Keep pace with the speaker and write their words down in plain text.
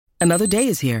Another day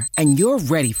is here, and you're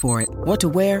ready for it. What to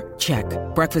wear? Check.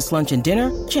 Breakfast, lunch, and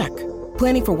dinner? Check.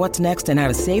 Planning for what's next and how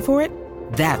to save for it?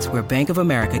 That's where Bank of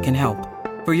America can help.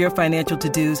 For your financial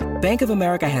to-dos, Bank of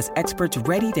America has experts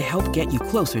ready to help get you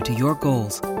closer to your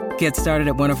goals. Get started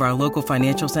at one of our local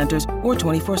financial centers or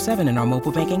 24/7 in our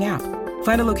mobile banking app.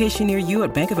 Find a location near you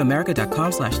at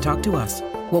bankofamerica.com/talktous.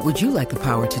 What would you like the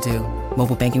power to do?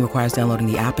 Mobile banking requires downloading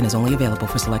the app and is only available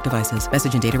for select devices.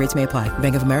 Message and data rates may apply.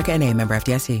 Bank of America NA, member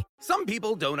FDIC. Some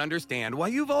people don't understand why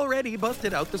you've already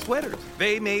busted out the sweaters.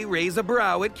 They may raise a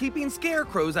brow at keeping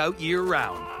scarecrows out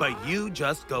year-round, but you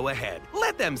just go ahead.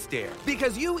 Let them stare,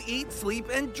 because you eat, sleep,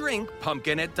 and drink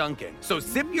pumpkin at Dunkin'. So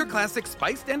sip your classic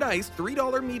spiced and iced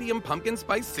 $3 medium pumpkin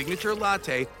spice signature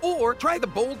latte, or try the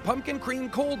bold pumpkin cream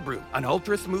cold brew, an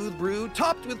ultra-smooth brew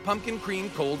topped with pumpkin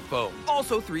cream cold foam.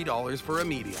 Also $3 for a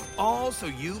medium. All so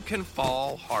you can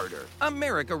fall harder.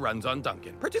 America runs on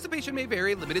Dunkin'. Participation may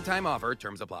vary. Limited time offer.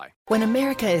 Terms apply. When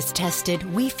America is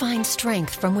tested, we find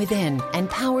strength from within and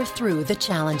power through the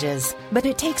challenges. But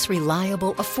it takes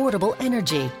reliable, affordable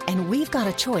energy, and we've got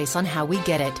a choice on how we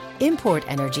get it. Import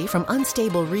energy from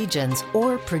unstable regions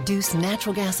or produce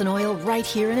natural gas and oil right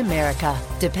here in America.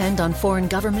 Depend on foreign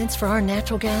governments for our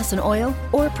natural gas and oil,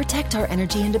 or protect our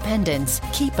energy independence,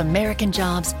 keep American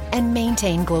jobs, and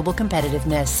maintain global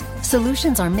competitiveness.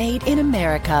 Solutions are made in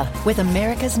America with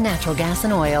America's natural gas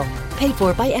and oil. Paid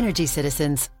for by Energy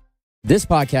Citizens. This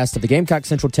podcast of the Gamecock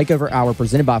Central Takeover Hour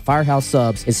presented by Firehouse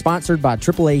Subs is sponsored by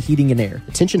AAA Heating and Air.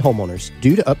 Attention homeowners.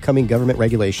 Due to upcoming government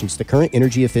regulations, the current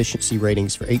energy efficiency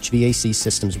ratings for HVAC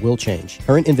systems will change.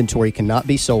 Current inventory cannot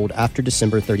be sold after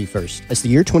December 31st. As the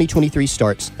year 2023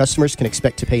 starts, customers can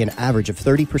expect to pay an average of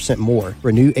 30% more for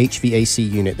a new HVAC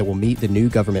unit that will meet the new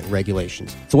government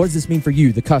regulations. So what does this mean for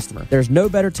you, the customer? There's no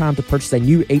better time to purchase a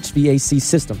new HVAC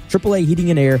system. AAA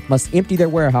Heating and Air must empty their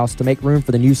warehouse to make room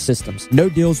for the new systems. No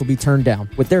deals will be turned down.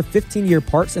 With their 15-year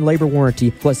parts and labor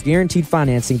warranty plus guaranteed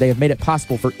financing, they have made it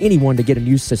possible for anyone to get a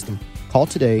new system. Call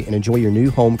today and enjoy your new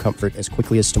home comfort as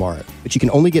quickly as tomorrow. But you can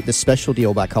only get this special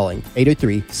deal by calling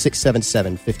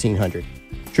 803-677-1500.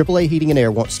 AAA Heating and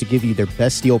Air wants to give you their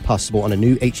best deal possible on a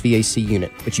new HVAC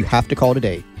unit, but you have to call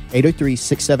today.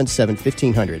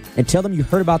 803-677-1500. And tell them you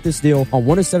heard about this deal on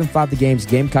 107.5 The Game's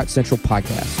Gamecock Central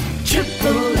podcast.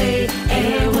 AAA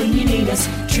Air when you need us.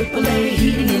 AAA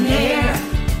Heating and Air.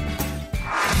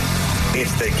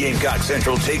 It's the Gamecock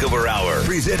Central Takeover Hour,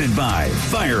 presented by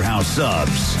Firehouse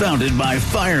Subs, founded by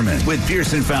firemen with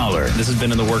Pearson Fowler. This has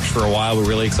been in the works for a while. We're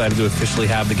really excited to officially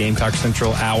have the Gamecock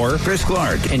Central Hour. Chris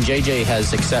Clark. And JJ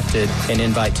has accepted an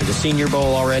invite to the Senior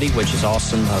Bowl already, which is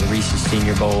awesome, the Reese's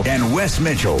Senior Bowl. And Wes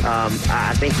Mitchell.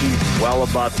 I think he's well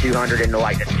above 200 into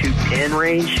like the 210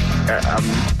 range.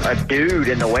 A dude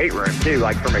in the weight room, too,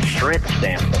 like from a strength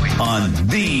standpoint. On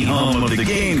the home of the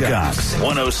Gamecocks,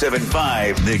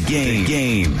 107.5 The Game.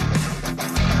 3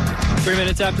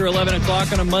 minutes after 11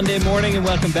 o'clock on a Monday morning, and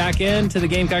welcome back in to the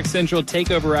Gamecock Central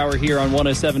Takeover Hour here on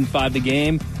 107.5 The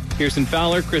Game. Pearson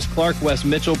Fowler, Chris Clark, Wes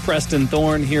Mitchell, Preston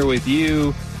Thorne here with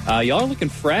you. Y'all are looking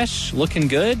fresh, looking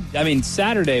good. I mean,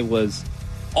 Saturday was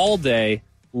all day,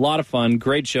 a lot of fun,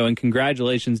 great show, and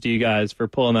congratulations to you guys for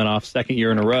pulling that off second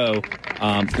year in a row.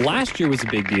 Last year was a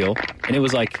big deal, and it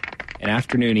was like an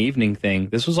afternoon, evening thing.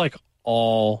 This was like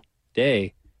all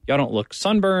day. Y'all don't look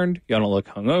sunburned. Y'all don't look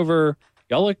hungover.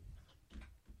 Y'all look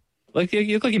like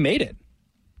you made it.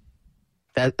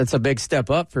 That's a big step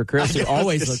up for Chris, who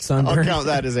always looks sunburned. I'll count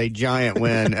that as a giant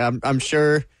win. I'm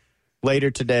sure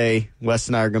later today, Wes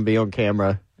and I are going to be on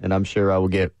camera, and I'm sure I will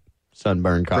get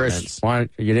sunburn comments. Chris, why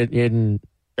you didn't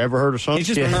ever heard of sunburn? He's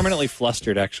just permanently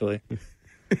flustered, actually.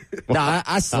 No,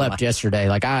 I slept yesterday.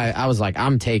 Like I was like,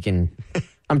 I'm taking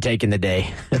the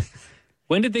day.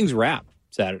 When did things wrap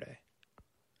Saturday?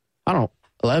 I don't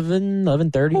know,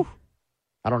 11:30.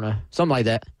 I don't know, something like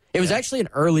that. It was actually an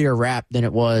earlier wrap than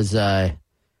it was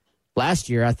last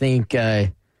year. I think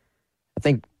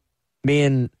me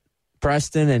and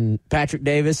Preston and Patrick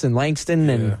Davis and Langston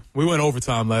and we went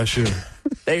overtime last year.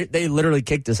 They literally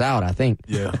kicked us out, I think.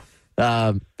 Yeah.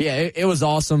 It was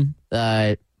awesome.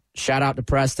 Shout out to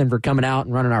Preston for coming out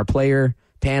and running our player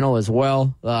panel as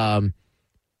well.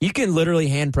 You can literally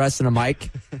hand Preston a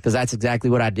mic, because that's exactly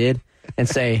what I did, and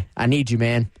say, I need you,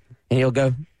 man. And he'll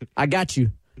go, I got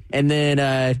you. And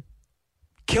then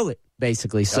kill it,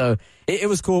 basically. Yep. So it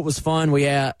was cool. It was fun. We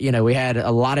had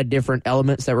a lot of different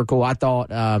elements that were cool. I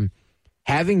thought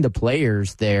having the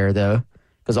players there, though,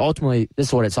 because ultimately this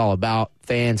is what it's all about,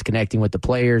 fans connecting with the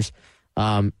players.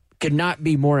 Could not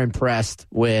be more impressed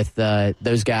with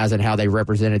those guys and how they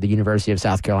represented the University of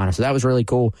South Carolina. So that was really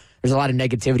cool. There's a lot of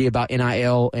negativity about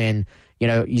NIL and,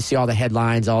 you see all the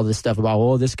headlines, all this stuff about,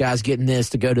 well, this guy's getting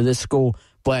this to go to this school.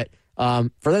 But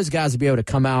for those guys to be able to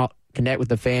come out, connect with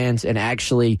the fans, and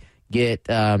actually get,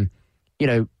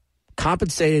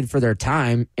 compensated for their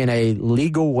time in a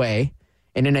legal way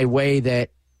and in a way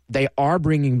that they are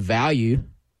bringing value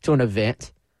to an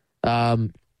event, I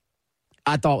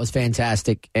thought was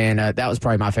fantastic. And that was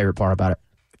probably my favorite part about it.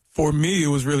 For me, it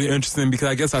was really interesting because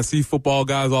I guess I see football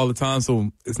guys all the time,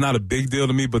 so it's not a big deal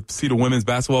to me, but to see the women's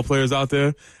basketball players out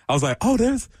there, I was like,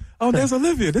 there's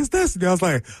Olivia, there's Destiny. I was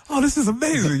like, this is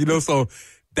amazing, so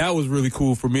that was really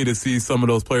cool for me to see some of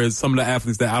those players, some of the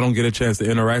athletes that I don't get a chance to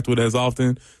interact with as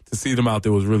often, to see them out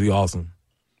there was really awesome.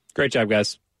 Great job,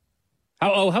 guys.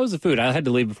 How was the food? I had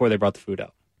to leave before they brought the food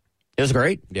out. It was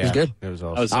great. Yeah, it was good. It was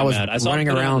awesome. I was running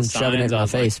around shoving it in my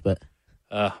face, but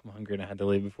I'm hungry and I had to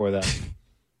leave before that.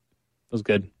 It was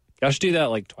good. I should do that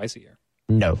like twice a year.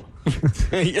 No.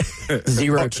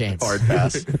 Zero chance. Hard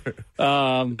pass.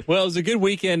 Well, it was a good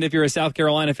weekend if you're a South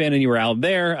Carolina fan and you were out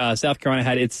there. South Carolina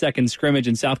had its second scrimmage,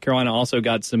 and South Carolina also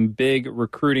got some big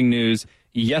recruiting news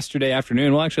yesterday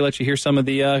afternoon. We'll actually let you hear some of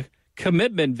the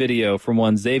commitment video from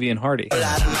one Xavier Hardy.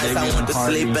 It's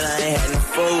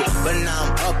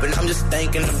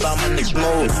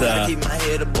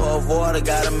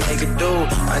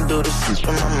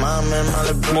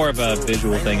more of a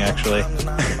visual thing, actually.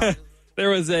 There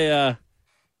was a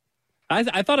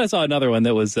I thought I saw another one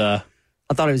that was I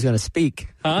thought he was going to speak.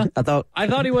 Huh? I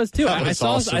thought he was too. I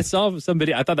saw some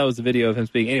video. I thought that was a video of him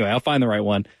speaking. Anyway, I'll find the right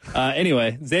one.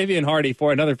 Anyway, Xavier Hardy,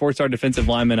 another 4-star defensive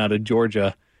lineman out of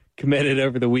Georgia, committed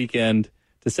over the weekend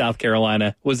to South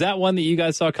Carolina. Was that one that you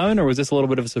guys saw coming, or was this a little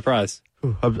bit of a surprise?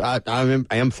 I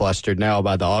am flustered now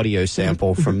by the audio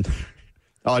sample from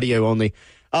audio only.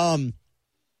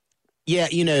 Yeah,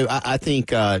 I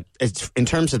think it's, in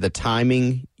terms of the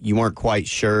timing, you weren't quite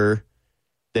sure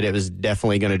that it was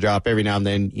definitely going to drop. Every now and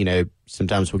then,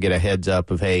 sometimes we'll get a heads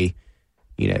up of, hey,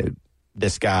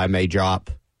 this guy may drop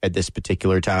at this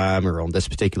particular time or on this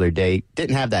particular date.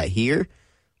 Didn't have that here,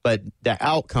 but the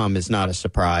outcome is not a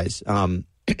surprise.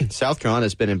 South Carolina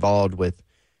has been involved with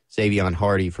Xavier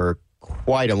Hardy for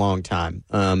quite a long time.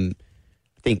 I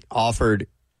think offered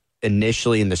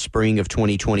initially in the spring of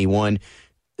 2021.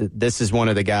 This is one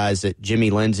of the guys that Jimmy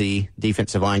Lindsey,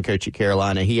 defensive line coach at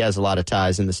Carolina, he has a lot of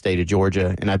ties in the state of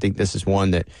Georgia, and I think this is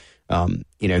one that,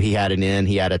 he had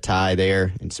he had a tie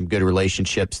there and some good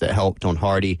relationships that helped on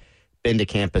Hardy. Been to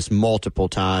campus multiple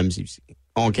times. He was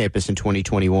on campus in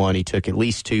 2021. He took at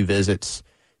least 2 visits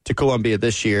to Columbia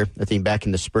this year, I think back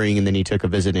in the spring, and then he took a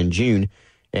visit in June.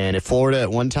 And if Florida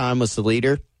at one time was the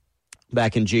leader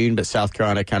back in June, but South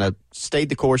Carolina kind of stayed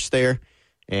the course there,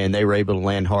 and they were able to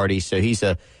land Hardy. So he's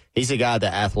a guy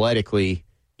that athletically,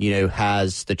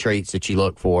 has the traits that you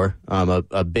look for.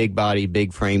 A big body,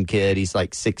 big frame kid. He's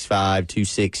like 6'5",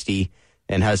 260,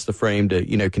 and has the frame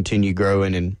to, continue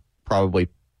growing and probably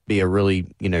be a really,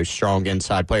 strong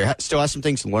inside player. Still has some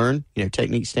things to learn,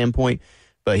 technique standpoint,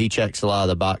 but he checks a lot of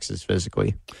the boxes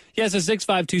physically. Yeah, so 6'5",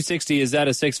 260. Is that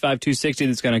a 6'5", 260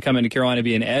 that's going to come into Carolina to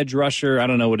be an edge rusher? I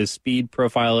don't know what his speed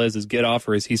profile is, his get off,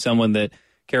 or is he someone that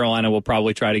Carolina will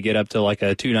probably try to get up to like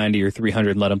a 290 or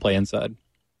 300 and let him play inside?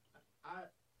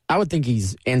 I would think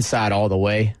he's inside all the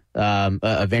way.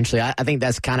 Eventually, I think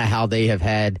that's kind of how they have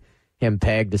had him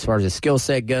pegged as far as his skill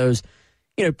set goes.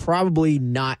 Probably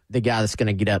not the guy that's going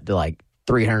to get up to like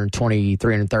 320,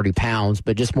 330 pounds,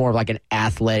 but just more of like an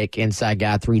athletic inside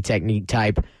guy, 3 technique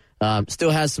type.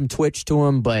 Still has some twitch to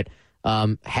him, but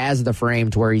has the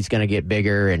frame to where he's going to get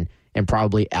bigger and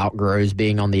probably outgrows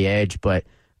being on the edge. But,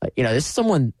 this is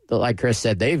someone, like Chris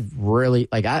said, they've really,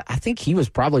 I think he was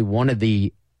probably one of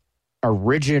the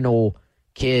original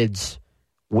kids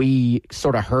we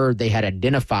sort of heard they had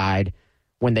identified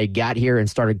when they got here and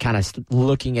started kind of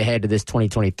looking ahead to this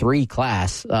 2023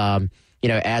 class,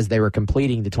 as they were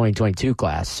completing the 2022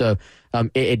 class. So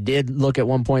it did look at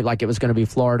one point like it was going to be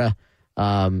Florida.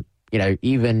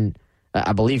 Even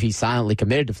I believe he silently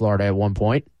committed to Florida at one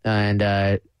point. And,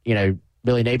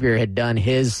 Billy Napier had done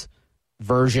his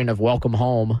version of welcome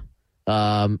home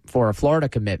for a Florida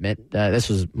commitment. This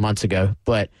was months ago,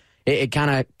 but it kind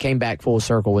of came back full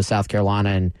circle with South Carolina.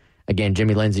 And, again,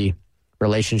 Jimmy Lindsey,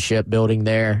 relationship building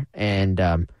there. And,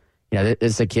 this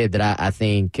is a kid that I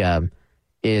think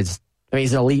he's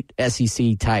an elite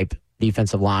SEC type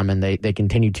defensive lineman. They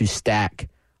continue to stack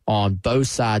on both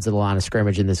sides of the line of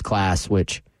scrimmage in this class,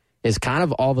 which is kind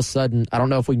of all of a sudden, I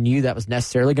don't know if we knew that was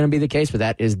necessarily going to be the case, but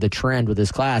that is the trend with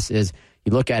this class. Is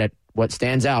you look at it, what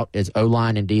stands out is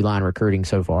O-line and D-line recruiting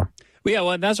so far.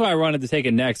 Well, that's why I wanted to take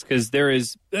it next, because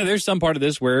there's some part of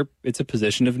this where it's a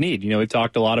position of need. We've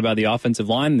talked a lot about the offensive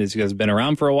line. These guys have been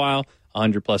around for a while.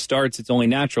 100-plus starts, it's only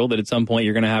natural that at some point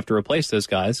you're going to have to replace those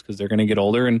guys because they're going to get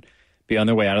older and be on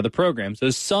their way out of the program. So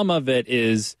some of it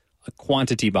is a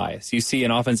quantity bias. You see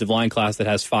an offensive line class that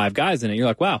has 5 guys in it. You're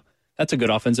like, wow, that's a good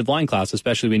offensive line class,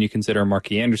 especially when you consider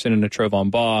Marquis Anderson and a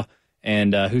Trovon Baugh.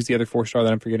 And who's the other 4-star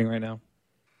that I'm forgetting right now?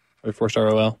 Or 4-star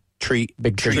OL?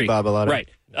 Big Treat Babalata. Right.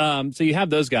 So you have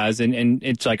those guys, and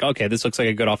it's like, okay, this looks like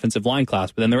a good offensive line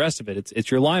class. But then the rest of it,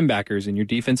 it's your linebackers and your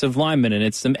defensive linemen, and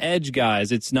it's some edge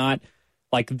guys. It's not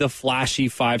like the flashy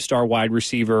 5-star wide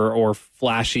receiver or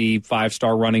flashy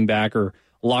 5-star running back or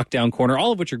lockdown corner,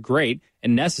 all of which are great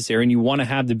and necessary, and you want to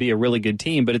have to be a really good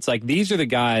team. But it's like these are the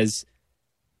guys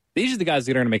that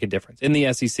are going to make a difference in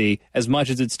the SEC. As much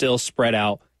as it's still spread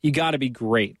out, you got to be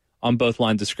great on both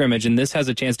lines of scrimmage, and this has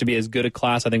a chance to be as good a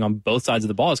class, I think, on both sides of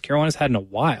the ball as Carolina's had in a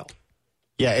while.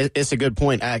 Yeah, it's a good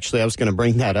point. Actually, I was going to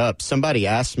bring that up. Somebody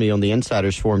asked me on the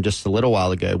Insiders Forum just a little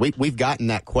while ago. We've gotten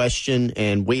that question,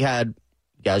 and we had,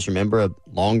 you guys remember, a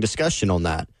long discussion on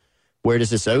that. Where does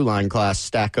this O-line class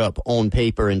stack up on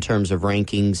paper in terms of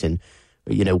rankings and,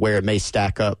 where it may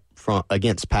stack up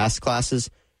against past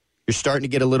classes? You're starting to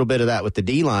get a little bit of that with the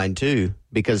D-line, too,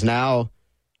 because now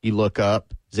you look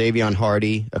up, Xavier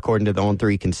Hardy, according to the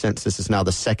On3 consensus, is now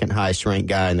the second highest ranked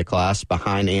guy in the class,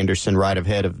 behind Anderson, right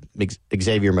ahead of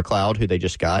Xavier McLeod, who they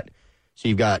just got. So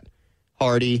you've got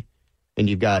Hardy, and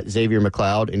you've got Xavier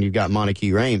McLeod, and you've got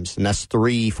Montague Rames, and that's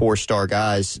 3 4-star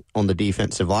guys on the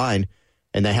defensive line,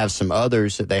 and they have some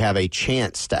others that they have a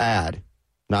chance to add.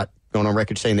 Not going on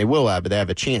record saying they will add, but they have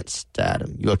a chance to add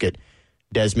them. You look at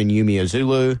Desmond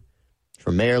Umeozulu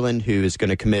from Maryland, who is going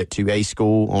to commit to A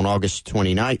school on August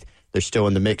 29th. They're still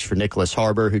in the mix for Nicholas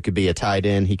Harbor, who could be a tight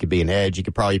end. He could be an edge. You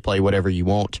could probably play whatever you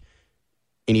want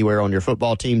anywhere on your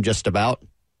football team, just about.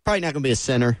 Probably not going to be a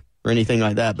center or anything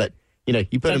like that, but, you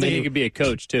put him in. He could be a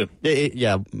coach, too.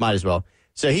 Yeah, might as well.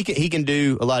 So he can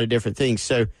do a lot of different things.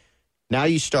 So now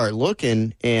you start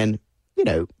looking, and,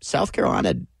 South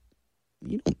Carolina,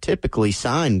 you don't typically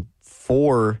sign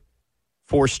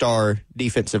 4-star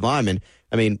defensive linemen.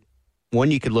 I mean,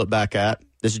 one you could look back at,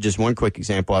 this is just one quick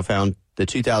example I found. The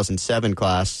 2007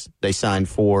 class, they signed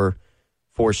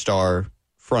 4-star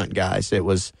front guys. It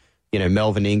was,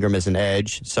 Melvin Ingram as an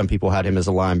edge. Some people had him as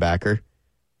a linebacker.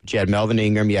 But you had Melvin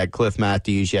Ingram, you had Cliff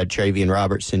Matthews, you had Travian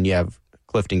Robertson, you have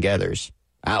Clifton Geathers.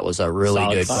 That was a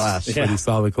really good class. Yeah. Pretty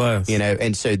solid class.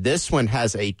 And so this one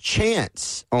has a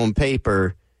chance on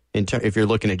paper, if you're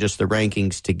looking at just the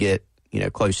rankings, to get,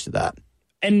 close to that.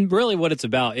 And really what it's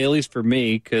about, at least for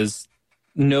me, because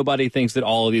nobody thinks that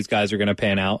all of these guys are going to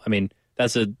pan out. I mean,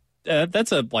 what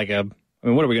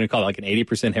are we going to call it? Like an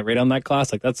 80% hit rate on that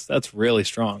class? Like that's really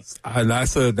strong. I'd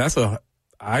say that's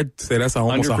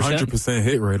almost 100%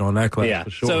 hit rate on that class. Yeah. For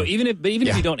sure. So even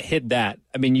if you don't hit that,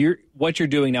 I mean, what you're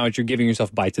doing now is you're giving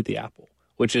yourself bites at the apple,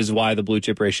 which is why the blue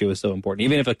chip ratio is so important.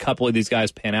 Even if a couple of these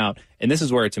guys pan out, and this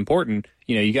is where it's important,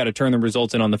 you got to turn the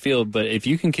results in on the field. But if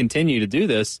you can continue to do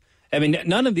this, I mean,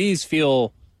 none of these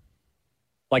feel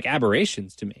like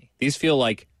aberrations to me. These feel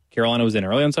like Carolina was in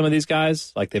early on some of these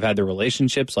guys. Like they've had their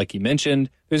relationships, like you mentioned.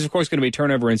 There's, of course, going to be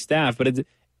turnover in staff, but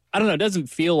I don't know. It doesn't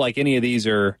feel like any of these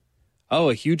are,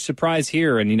 a huge surprise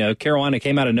here. And, Carolina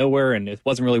came out of nowhere and it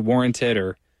wasn't really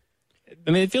warranted.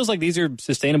 It feels like these are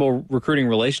sustainable recruiting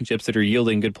relationships that are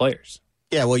yielding good players.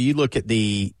 Yeah, well, you look at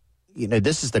this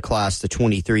is the class, the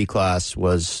 23 class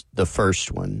was the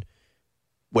first one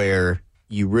where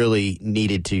you really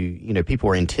needed to, people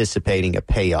were anticipating a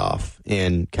payoff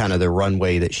in kind of the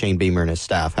runway that Shane Beamer and his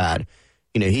staff had.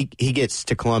 He gets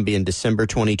to Columbia in December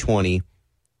 2020.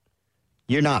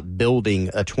 You're not building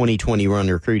a 2020 run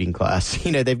recruiting class.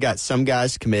 They've got some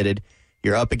guys committed.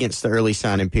 You're up against the early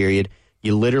signing period.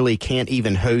 You literally can't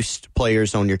even host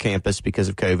players on your campus because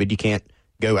of COVID. You can't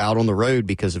go out on the road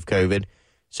because of COVID.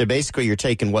 So basically you're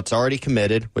taking what's already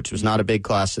committed, which was not a big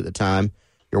class at the time.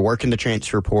 You're working the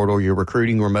transfer portal, you're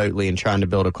recruiting remotely and trying to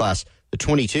build a class. The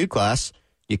 22 class,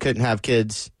 you couldn't have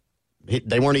kids.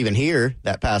 They weren't even here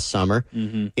that past summer.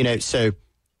 Mm-hmm. So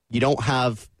you don't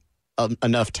have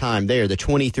enough time there. The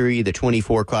 23, the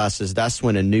 24 classes, that's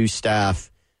when a new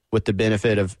staff with the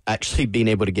benefit of actually being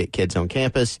able to get kids on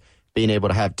campus, being able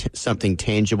to have something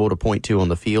tangible to point to on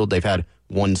the field. They've had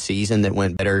one season that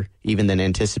went better even than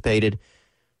anticipated.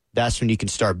 That's when you can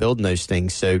start building those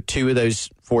things. So 2 of those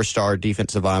 4-star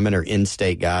defensive linemen are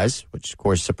in-state guys, which, of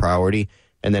course, is a priority.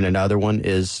 And then another one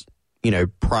is,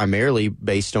 primarily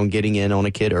based on getting in on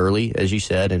a kid early, as you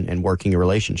said, and working a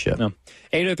relationship. No.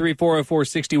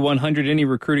 803-404-6100. Any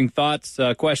recruiting thoughts,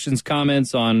 questions,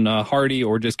 comments on Hardy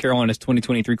or just Carolina's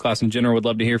 2023 class in general? Would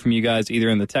love to hear from you guys either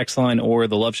in the text line or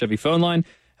the Love Chevy phone line.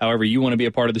 however you want to be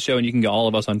a part of the show, and you can get all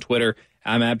of us on Twitter.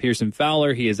 I'm at Pearson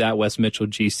Fowler. He is at Wes Mitchell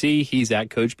GC. He's at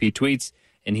Coach P Tweets,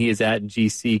 and he is at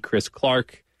GC Chris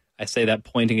Clark. I say that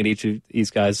pointing at each of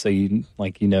these guys so you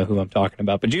know who I'm talking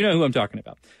about. But you know who I'm talking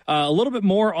about. A little bit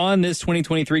more on this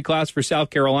 2023 class for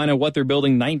South Carolina, what they're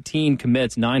building, 19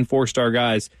 commits, 9 4-star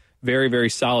guys. Very, very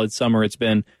solid summer it's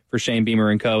been for Shane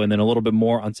Beamer and co. And then a little bit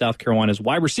more on South Carolina's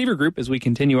wide receiver group as we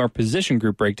continue our position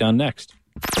group breakdown next.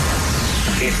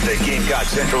 It's the Gamecock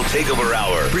Central Takeover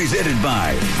Hour, presented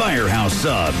by Firehouse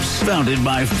Subs, founded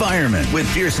by firemen with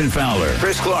Pearson Fowler,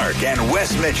 Chris Clark, and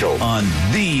Wes Mitchell on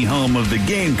the home of the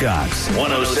Gamecocks,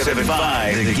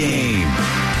 107.5 The Game.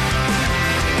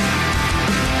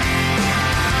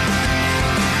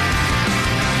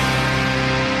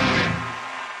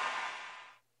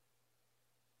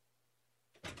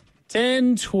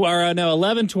 Ten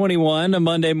 11:21 a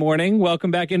Monday morning. Welcome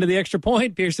back into the Extra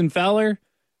Point. Pearson Fowler,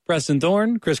 Preston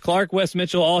Thorne, Chris Clark, Wes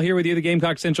Mitchell, all here with you. The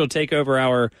Gamecock Central Takeover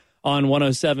Hour on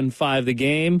 107.5 The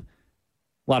Game.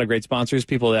 A lot of great sponsors,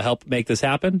 people that help make this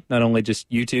happen. Not only just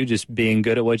you two, just being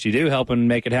good at what you do, helping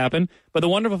make it happen, but the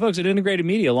wonderful folks at Integrated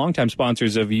Media, longtime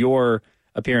sponsors of your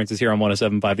appearances here on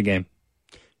 107.5 The Game.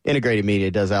 Integrated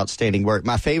Media does outstanding work.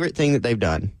 My favorite thing that they've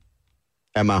done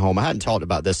at my home, I hadn't talked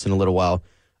about this in a little while.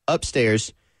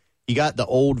 Upstairs, you got the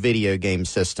old video game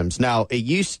systems. Now,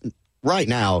 right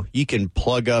now, you can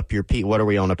plug up your what are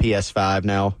we on, a PS5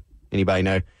 now? Anybody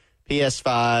know?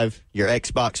 PS5, your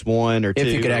Xbox One or 2. If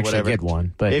you could actually get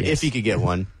one. But if you could get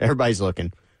one. Everybody's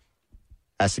looking.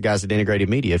 Ask the guys at Integrated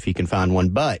Media if you can find one.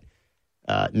 But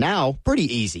now,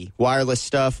 pretty easy. Wireless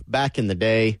stuff. Back in the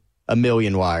day, a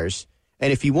million wires.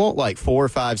 And if you want like 4 or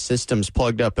 5 systems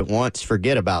plugged up at once,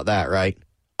 forget about that, right?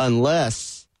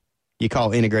 Unless you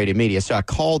call Integrated Media. So I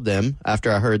called them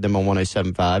after I heard them on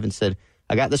 107.5 and said,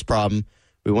 I got this problem.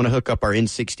 We want to hook up our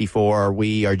N64, our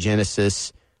Wii, our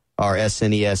Genesis, our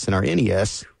SNES, and our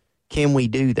NES. Can we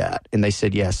do that? And they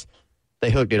said yes. They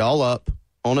hooked it all up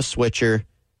on a switcher,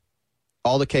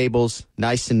 all the cables,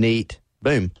 nice and neat.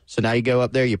 Boom. So now you go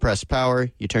up there, you press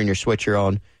power, you turn your switcher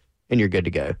on, and you're good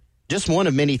to go. Just one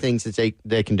of many things that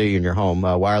they can do in your home.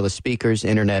 Wireless speakers,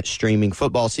 internet, streaming.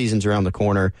 Football season's around the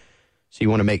corner. So you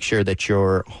want to make sure that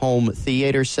your home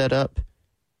theater setup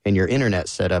and your internet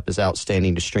setup is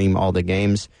outstanding to stream all the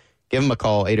games. Give them a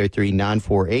call,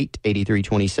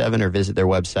 803-948-8327, or visit their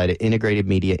website at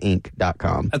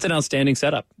integratedmediainc.com. That's an outstanding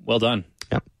setup. Well done.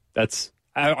 Yep.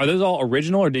 Are those all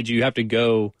original, or did you have to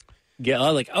go get,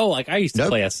 I used to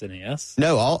play SNES?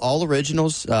 No, all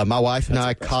originals. My wife and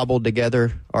I cobbled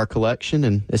together our collection,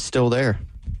 and it's still there.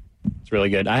 It's really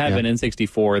good. I have an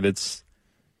N64 that's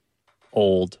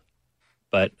old,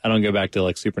 but I don't go back to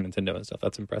like Super Nintendo and stuff.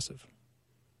 That's impressive.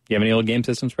 You have any old game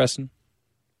systems, Preston?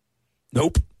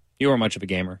 Nope. You weren't much of a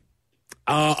gamer.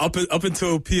 Up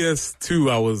until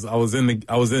PS2, I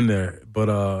was in there,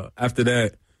 but after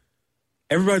that,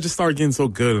 everybody just started getting so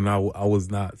good, and I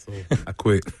was not, so I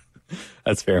quit.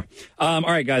 That's fair. All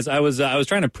right, guys, I was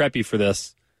trying to prep you for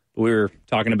this. We were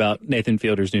talking about Nathan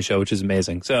Fielder's new show, which is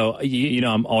amazing. So you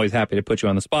know, I'm always happy to put you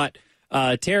on the spot.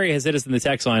 Terry has hit us in the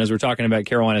text line as we're talking about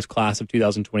Carolina's class of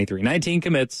 2023. 19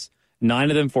 commits,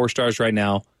 9 of them 4 stars right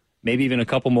now, maybe even a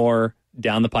couple more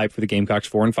down the pipe for the Gamecocks,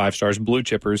 4 and 5 stars, blue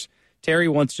chippers. Terry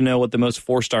wants to know what the most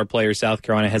 4-star player South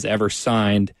Carolina has ever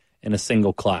signed in a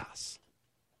single class.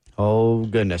 Oh,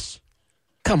 goodness.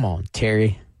 Come on,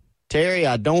 Terry. Terry,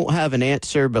 I don't have an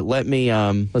answer, but let's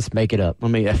make it up.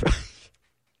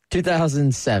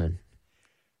 2007.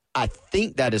 I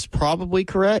think that is probably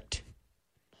correct.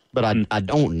 But I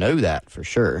don't know that for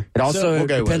sure. It also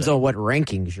depends on what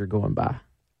rankings you're going by.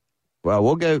 Well,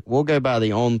 we'll go by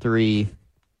the On3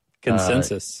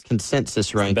 consensus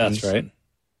rankings. Best, right?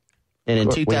 And in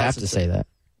 2000, we have to say that.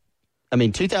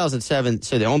 2007.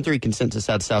 So the On3 consensus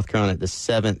had South Carolina the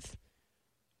 7th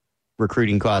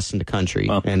recruiting class in the country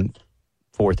and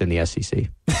 4th in the SEC.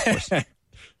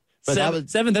 But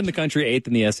 7th in the country, 8th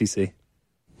in the SEC.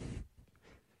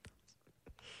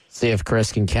 See if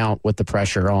Chris can count with the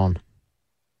pressure on.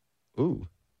 Ooh.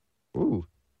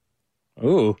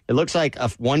 It looks like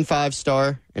 1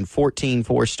 5-star and 14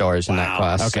 4-stars in that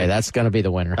class. Okay, that's going to be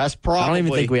the winner. That's probably. I don't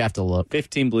even think we have to look.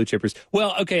 15 blue chippers.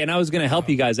 Well, okay, and I was going to help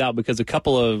you guys out because a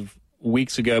couple of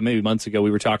weeks ago, maybe months ago, we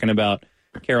were talking about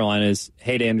Carolina's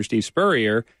heyday under Steve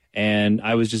Spurrier, and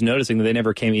I was just noticing that they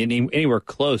never came anywhere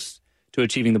close to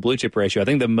achieving the blue chip ratio. I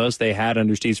think the most they had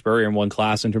under Steve Spurrier in one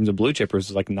class in terms of blue chippers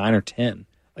was like 9 or 10.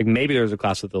 Like maybe there was a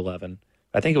class with 11.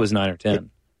 I think it was 9 or 10.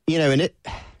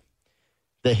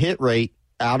 The hit rate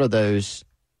out of those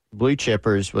blue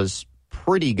chippers was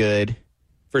pretty good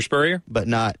For Spurrier? but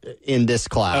not in this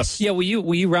class. Yeah, will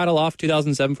you rattle off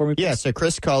 2007 for me, please? Yeah, so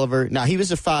Chris Culliver, now he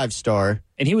was a 5-star.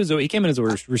 And he came in as a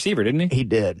receiver, didn't he? He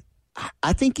did.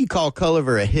 I think you call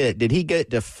Culliver a hit. Did he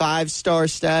get to 5-star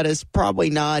status? Probably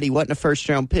not. He wasn't a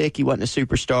first-round pick. He wasn't a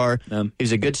superstar. He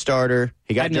was a good starter.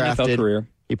 He got Had an drafted. NFL career.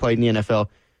 He played in the NFL.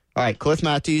 All right, Cliff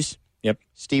Matthews. Yep.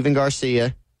 Steven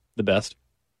Garcia. The best.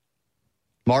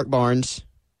 Mark Barnes.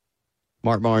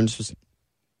 Mark Barnes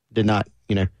did not,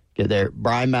 get there.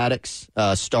 Brian Maddox,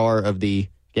 star of the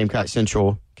Gamecock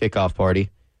Central kickoff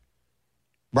party.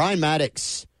 Brian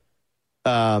Maddox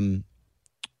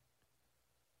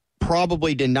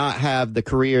probably did not have the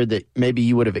career that maybe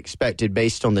you would have expected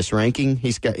based on this ranking.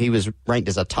 He was ranked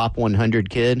as a top 100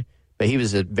 kid, but he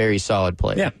was a very solid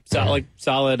player. Yeah, solid.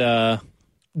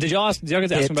 Did y'all get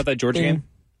to ask him about that Georgia game?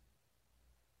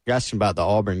 You asked him about the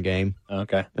Auburn game.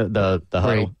 Okay. The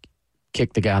huddle.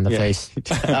 Kicked the guy in the face.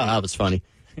 That was funny.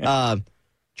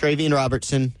 Travian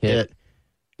Robertson hit.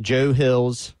 Joe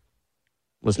Hills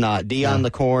was not. Deion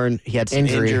LaCorn, he had some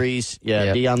injuries. Yeah,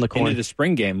 yep. Deion LaCorn. Into the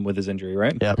spring game with his injury,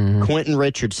 right? Yep. Mm-hmm. Quentin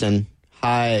Richardson,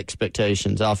 high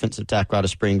expectations, offensive tackle out of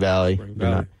Spring Valley.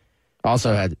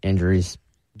 Also had injuries.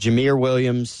 Jameer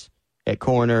Williams at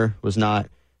corner was not.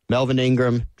 Melvin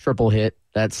Ingram. Triple hit.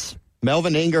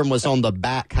 Melvin Ingram was on the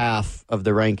back half of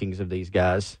the rankings of these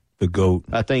guys. The GOAT.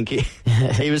 I think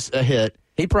he was a hit.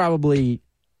 He probably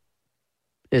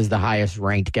is the highest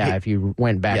ranked guy if you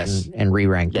went back and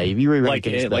re-ranked him. Yeah, if you re-ranked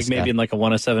him. Like maybe in like a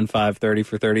 107.5 30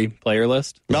 for 30 player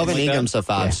list. Melvin Ingram's a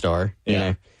 5-star.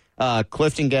 You know.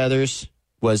 Clifton Gathers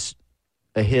was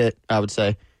a hit, I would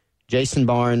say. Jason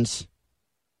Barnes,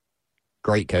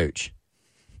 great coach.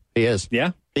 He is.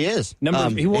 Yeah? He is. He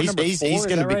won number 4, he's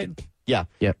going to be. Right?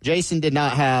 Yeah. Jason did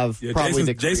not have probably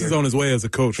the career. Jason's on his way as a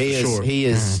coach, for sure. He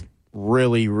is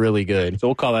really, really good. So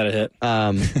we'll call that a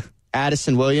hit.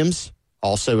 Addison Williams,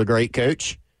 also a great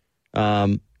coach.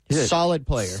 Solid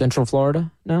player. Central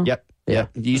Florida? No? Yep.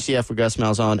 UCF with Gus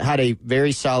Malzahn. Had a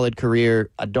very solid career.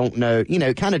 I don't know.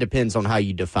 It kind of depends on how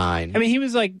you define. I mean,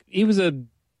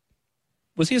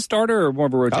 was he a starter or more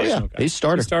of a rotational guy? He's a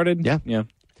starter. He started? Yeah.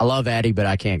 I love Addy, but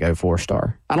I can't go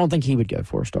 4-star. I don't think he would go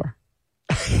 4-star.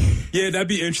 Yeah, that'd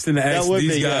be interesting to ask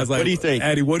these guys. Like, what do you think,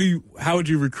 Addy? How would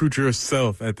you recruit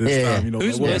yourself at this time?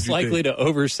 Who's most likely to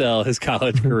oversell his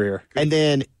college career? And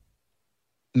then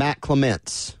Matt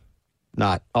Clements,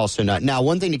 also not. Now,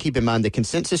 one thing to keep in mind: the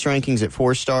consensus rankings at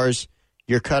 4 stars,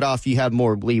 your cutoff, you have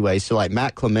more leeway. So, like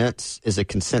Matt Clements is a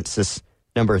consensus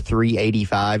number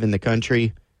 385 in the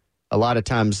country. A lot of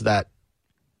times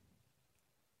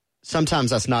sometimes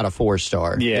that's not a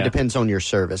 4-star. Yeah. It depends on your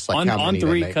service. Like on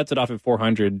 3 cuts it off at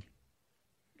 400.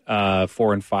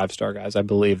 4 and 5-star guys, I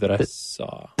believe that I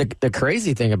saw. The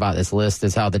crazy thing about this list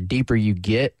is how the deeper you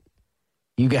get,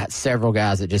 you got several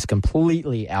guys that just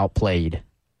completely outplayed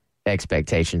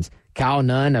expectations. Kyle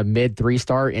Nunn, a mid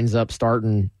 3-star, ends up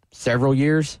starting several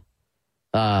years.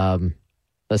 Let's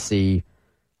see.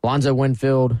 Lonzo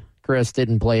Winfield, Chris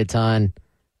didn't play a ton.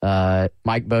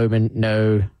 Mike Bowman,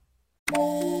 no.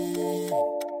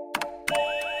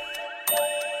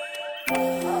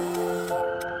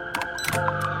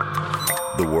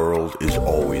 The world is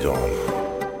always on,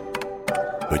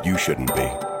 but you shouldn't be.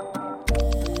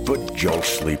 Put junk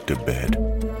sleep to bed.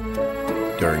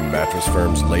 During Mattress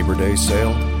Firm's Labor Day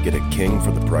sale, get a king for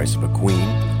the price of a queen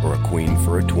or a queen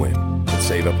for a twin and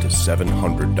save up to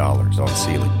 $700 on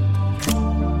Sealy.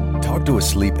 Talk to a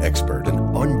sleep expert and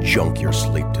unjunk your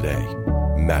sleep today.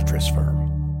 Mattress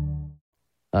Firm.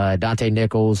 Dante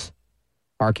Nichols,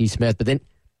 Archie Smith, but then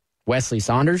Wesley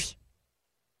Saunders.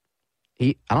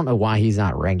 I don't know why he's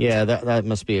not ranked. Yeah, that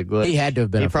must be a glitch. He had to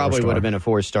have been. He probably would have been a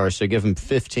 4-star, so give him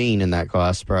 15 in that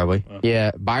class, probably.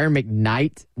 Yeah, Byron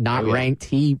McKnight, not ranked.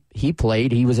 He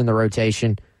played. He was in the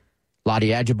rotation. Lottie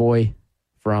Ajiboy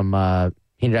from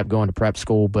he ended up going to prep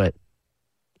school, but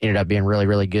ended up being really,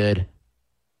 really good.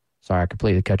 Sorry, I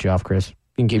completely cut you off, Chris. You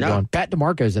can keep going. Pat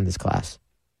DeMarco's in this class.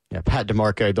 Yeah, Pat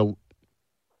DeMarco,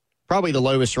 probably the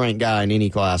lowest ranked guy in any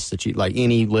class that you like.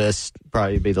 Any list,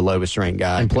 probably be the lowest ranked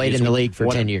guy. And played in the league for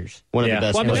 10 years. One of the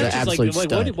best. Well, I mean, guys. that's Absolute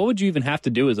stud. What would you even have to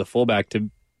do as a fullback to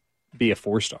be a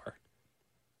 4-star?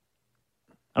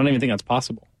 I don't even think that's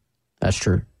possible. That's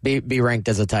true. Be ranked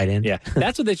as a tight end. Yeah,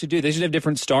 that's what they should do. They should have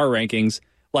different star rankings.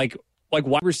 Like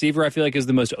wide receiver, I feel like is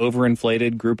the most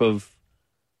overinflated group of.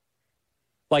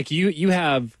 Like you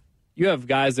have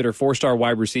guys that are 4-star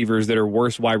wide receivers that are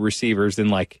worse wide receivers than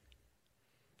like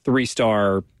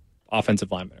 3-star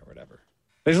offensive linemen or whatever.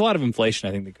 There's a lot of inflation,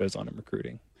 I think, that goes on in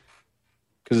recruiting.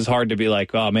 Because it's hard to be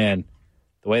like, oh, man,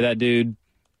 the way that dude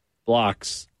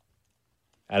blocks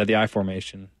out of the I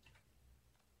formation.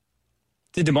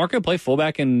 Did DeMarco play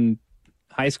fullback in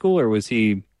high school, or was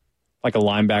he like a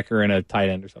linebacker and a tight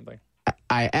end or something?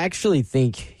 I actually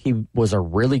think he was a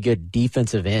really good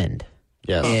defensive end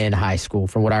in high school,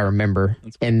 from what I remember.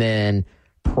 Cool. And then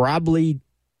probably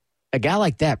a guy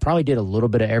like that probably did a little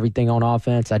bit of everything on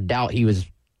offense. I doubt he was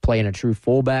playing a true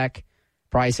fullback.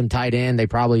 Probably some tight end. They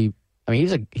probably, I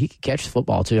mean, he could catch the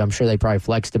football too. I'm sure they probably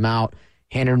flexed him out,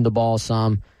 handed him the ball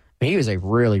some. I mean, he was a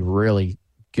really, really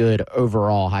good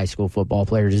overall high school football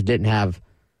player. Just didn't have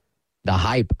the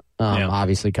hype,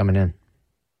 obviously, coming in.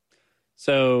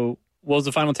 So, what was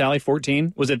the final tally?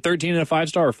 14? Was it 13 and a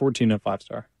 5-star or 14 and a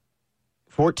 5-star?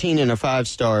 14 and a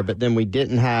 5-star, but then we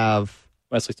didn't have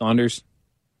Wesley Saunders.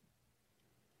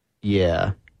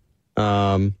 Yeah.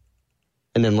 And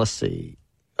then let's see.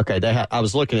 Okay, I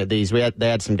was looking at these. They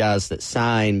had some guys that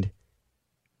signed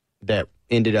that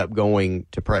ended up going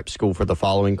to prep school for the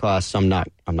following class. So I'm not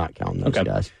counting those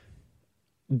guys.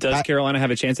 Does Carolina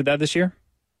have a chance at that this year?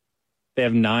 They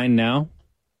have 9 now.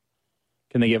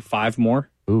 Can they get 5 more?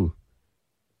 Ooh.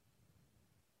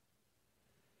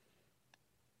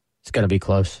 It's going to be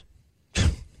close.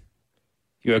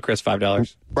 You owe Chris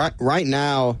 $5. Right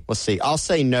now, let's see. I'll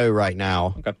say no right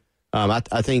now. Okay.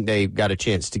 I think they've got a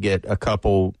chance to get a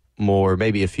couple more,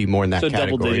 maybe a few more in that category.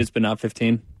 So double digits, but not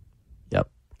 15? Yep.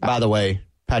 By the way,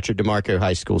 Patrick DeMarco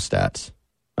high school stats.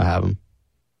 I have them.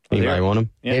 Anybody want them?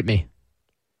 Yep. Hit me.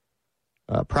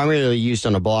 Primarily used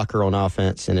on a blocker on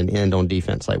offense and an end on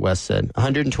defense, like Wes said.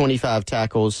 125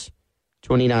 tackles,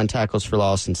 29 tackles for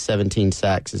loss, and 17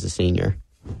 sacks as a senior.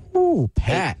 Ooh,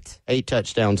 Pat. 8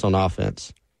 touchdowns on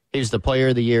offense. He was the player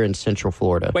of the year in Central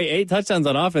Florida. Wait, 8 touchdowns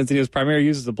on offense, and he was primarily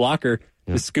used as a blocker,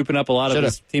 just scooping up a lot of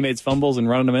his teammates' fumbles and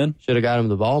running them in? Should have got him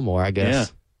the ball more, I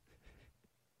guess.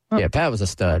 Yeah, Pat was a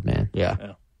stud, man.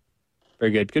 Yeah.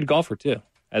 Very good. Good golfer, too,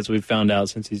 as we've found out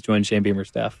since he's joined Shane Beamer's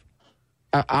staff.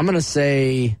 I'm going to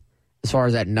say, as far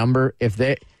as that number,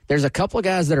 there's a couple of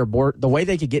guys that are the way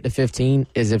they could get to 15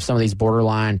 is if some of these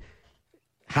borderline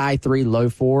high 3, low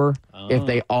 4, if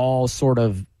they all sort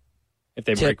of if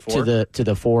they break 4 to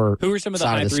the 4. Who are some of the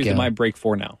high 3s that might break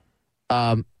 4 now?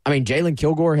 I mean, Jalen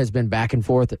Kilgore has been back and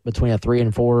forth between a 3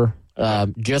 and 4.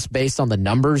 Just based on the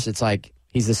numbers, it's like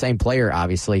he's the same player,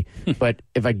 obviously. But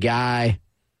if a guy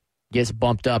gets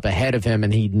bumped up ahead of him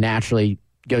and he naturally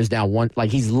goes down one, like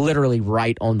he's literally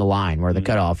right on the line where the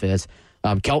cutoff is.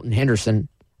 Kelton Henderson,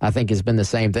 I think, has been the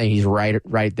same thing. He's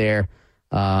right there.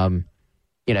 The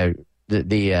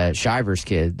Shivers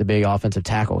kid, the big offensive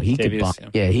tackle, he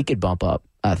could bump up,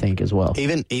 I think, as well.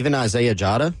 Even Isaiah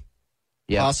Jada,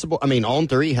 possible. I mean, On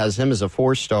 3 has him as a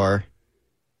 4-star,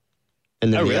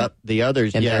 and then the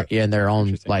others, in their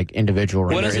own like individual.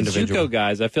 What is JUCO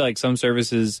guys? I feel like some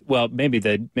services, well, maybe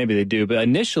they do, but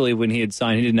initially when he had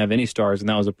signed, he didn't have any stars, and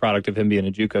that was a product of him being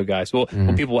a JUCO guy. So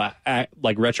will people act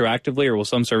like retroactively, or will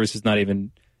some services not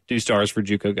even do stars for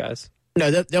JUCO guys?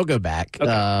 No, they'll go back.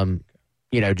 Okay.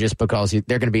 Just because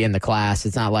they're going to be in the class.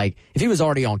 It's not like if he was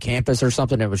already on campus or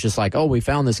something, it was just like, oh, we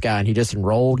found this guy and he just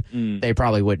enrolled. They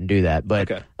probably wouldn't do that.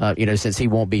 But, since he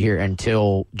won't be here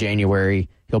until January,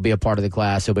 he'll be a part of the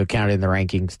class. He'll be counted in the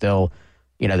rankings.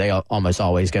 They almost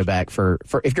always go back for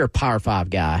if you're a Power 5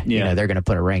 guy, they're going to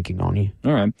put a ranking on you.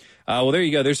 All right. Well, there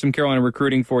you go. There's some Carolina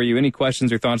recruiting for you. Any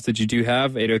questions or thoughts that you do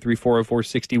have,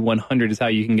 803-404-6100 is how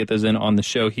you can get those in on the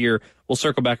show here. We'll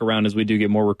circle back around as we do get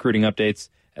more recruiting updates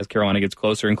as Carolina gets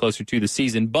closer and closer to the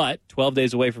season. But 12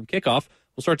 days away from kickoff,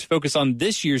 we'll start to focus on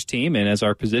this year's team. And as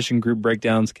our position group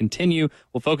breakdowns continue,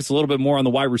 we'll focus a little bit more on the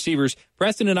wide receivers.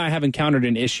 Preston and I have encountered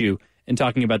an issue in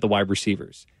talking about the wide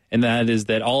receivers, and that is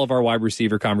that all of our wide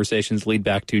receiver conversations lead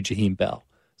back to Jaheim Bell.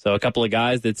 So a couple of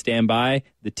guys that stand by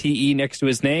the TE next to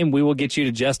his name, we will get you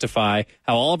to justify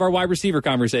how all of our wide receiver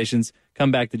conversations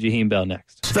come back to Jaheim Bell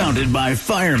next. Founded by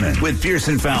Firemen with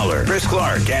Pearson Fowler, Chris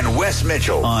Clark, and Wes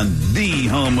Mitchell on the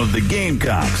home of the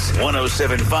Gamecocks,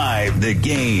 107.5 The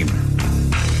Game.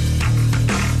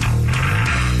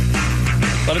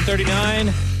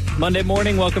 11:39. Monday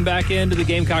morning, welcome back into the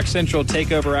Gamecock Central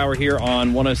Takeover Hour here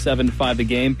on 107.5 The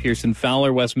Game. Pearson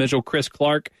Fowler, Wes Mitchell, Chris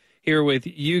Clark here with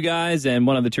you guys, and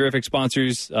one of the terrific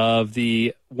sponsors of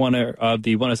the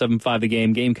 107.5 The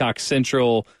Game Gamecock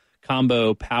Central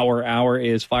Combo Power Hour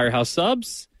is Firehouse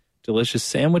Subs. Delicious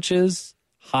sandwiches,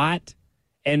 hot,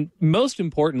 and most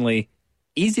importantly,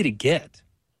 easy to get.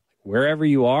 Wherever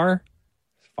you are,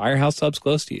 Firehouse Subs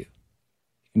close to you.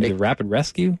 You can do the Rapid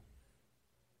Rescue.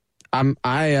 I'm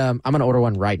going to order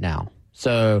one right now.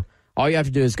 So all you have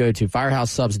to do is go to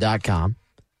firehousesubs.com.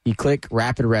 You click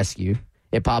Rapid Rescue.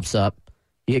 It pops up.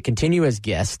 You hit continue as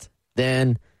guest.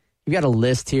 Then you've got a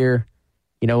list here.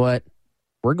 You know what?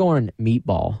 We're going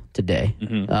meatball today.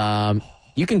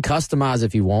 You can customize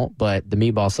if you want, but the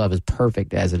meatball sub is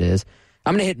perfect as it is.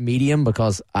 I'm going to hit medium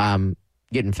because I'm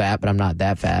getting fat, but I'm not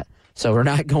that fat. So we're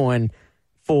not going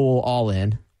full all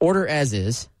in. Order as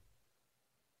is.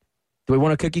 Do we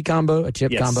want a cookie combo, a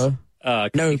chip combo?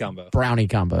 Cookie combo. Brownie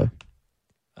combo.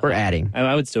 We're adding.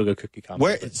 I would still go cookie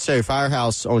combo. So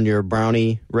Firehouse on your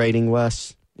brownie rating,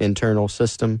 Wes, internal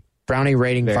system? Brownie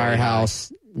rating, Very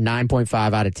Firehouse,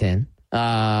 9.5 out of 10.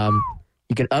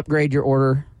 You can upgrade your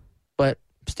order, but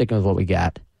sticking with what we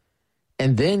got.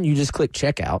 And then you just click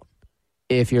checkout.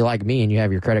 If you're like me and you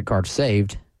have your credit card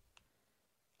saved,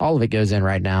 all of it goes in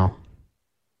right now.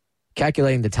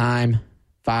 Calculating the time,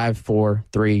 5, 4,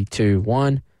 3, 2,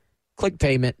 1. Click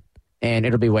payment, and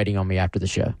it'll be waiting on me after the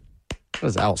show. That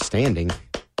was outstanding.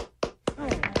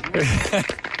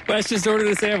 Let's just order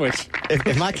the sandwich.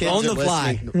 If my kids on are the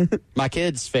fly. my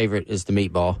kid's favorite is the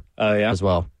meatball. Oh, yeah? As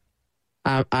well.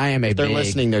 I am a If they're big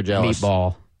listening, they're jealous.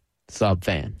 meatball sub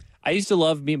fan. I used to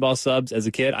love meatball subs as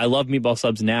a kid. I love meatball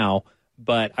subs now,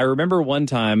 but I remember one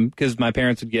time because my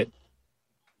parents would get,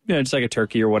 just like a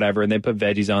turkey or whatever, and they put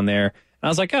veggies on there. And I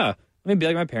was like, let me be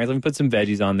like my parents. Let me put some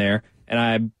veggies on there.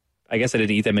 And I guess I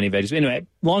didn't eat that many veggies. But anyway,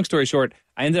 long story short,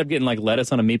 I ended up getting like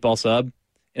lettuce on a meatball sub, and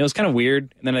it was kind of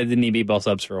weird. And then I didn't eat meatball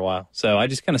subs for a while. So I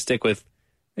just kind of stick with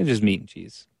just meat and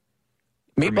cheese.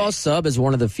 Meatball sub is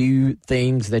one of the few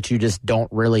things that you just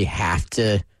don't really have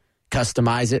to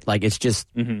customize it. Like, it's just,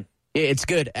 it's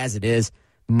good as it is.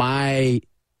 My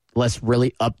let's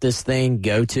really up this thing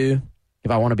go-to,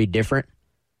 if I want to be different,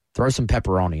 throw some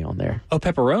pepperoni on there. Oh,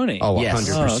 pepperoni? Oh, yes.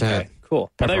 100%. Oh, okay. Cool.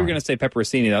 I thought you were Pepperoni. going to say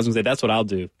pepperoncini. I was going to say that's what I'll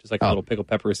do. Just like a little pickled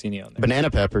pepperoncini on there. Banana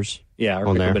peppers. Yeah, or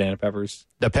on pickled there. banana peppers.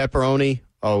 The pepperoni.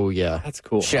 Oh, yeah. That's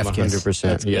cool. Chef kiss.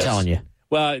 100%. I'm Yes. telling you.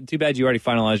 Well, too bad you already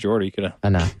finalized your order. You could have. I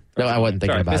know. No, I wasn't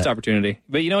thinking Sorry, about missed it. opportunity.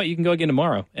 But you know what? You can go again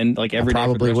tomorrow and like every day for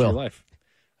the probably rest of will. your life.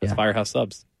 That's Yeah. Firehouse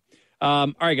Subs.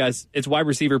 All right, guys. It's wide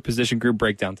receiver position group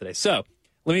breakdown today. So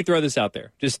let me throw this out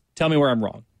there. Just tell me where I'm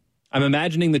wrong. I'm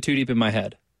imagining the two deep in my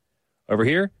head. Over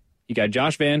here, you got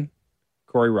Josh Vann,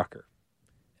 Corey Rucker.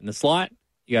 In the slot,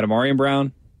 you got Amarian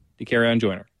Brown, DeCarrion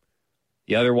Joyner.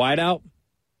 The other wideout,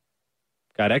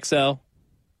 got XL,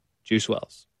 Juice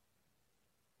Wells.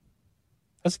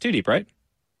 That's two deep, right?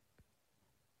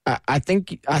 I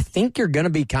think you're going to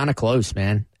be kind of close,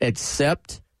 man.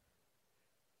 Except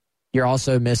you're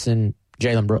also missing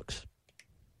Jalen Brooks.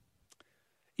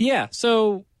 Yeah,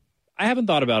 so I haven't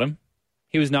thought about him.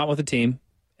 He was not with the team,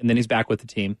 and then he's back with the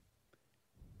team.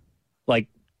 Like,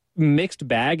 mixed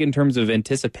bag in terms of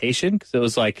anticipation, because it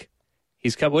was like,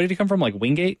 what did he come from, like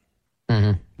Wingate?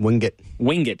 Mm-hmm.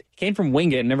 Wingate. He came from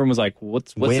Wingate, and everyone was like,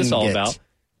 what's this all Wingate. about?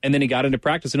 And then he got into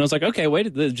practice, and I was like, okay,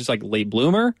 wait, this is just like late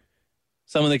bloomer,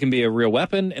 someone that can be a real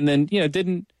weapon, and then,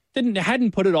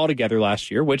 hadn't put it all together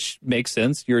last year, which makes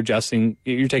sense. You're adjusting,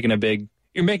 you're making a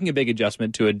big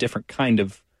adjustment to a different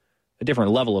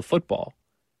level of football.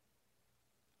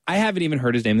 I haven't even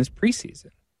heard his name this preseason,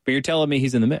 but you're telling me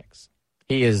he's in the mix.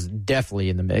 He is definitely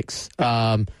in the mix.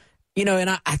 And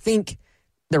I think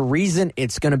the reason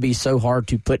it's going to be so hard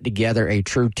to put together a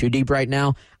true two deep right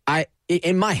now,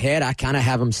 in my head, I kind of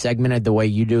have them segmented the way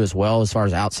you do as well, as far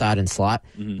as outside and slot.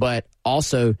 Mm-hmm. But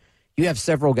also, you have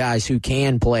several guys who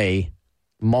can play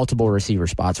multiple receiver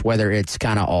spots, whether it's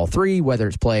kind of all three, whether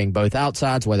it's playing both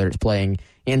outsides, whether it's playing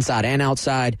inside and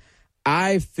outside.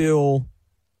 I feel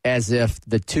as if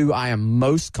the two I am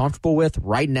most comfortable with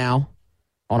right now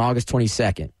on August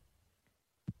 22nd,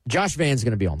 Josh Vann's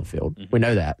going to be on the field. Mm-hmm. We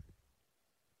know that.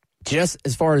 Just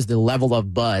as far as the level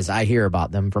of buzz I hear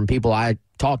about them from people I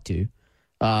talk to,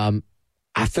 I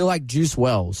feel like Juice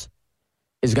Wells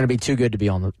is going to be too good to be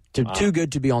on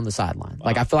the sideline. Wow.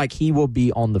 Like, I feel like he will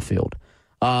be on the field.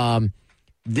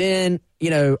 Then,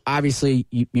 obviously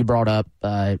you brought up,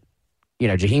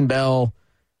 Jaheim Bell,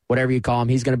 whatever you call him,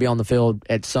 he's going to be on the field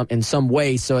in some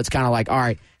way. So it's kind of like, all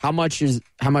right, how much is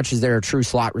there a true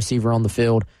slot receiver on the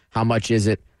field? How much is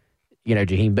it,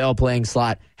 Jaheim Bell playing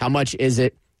slot? How much is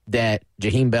it that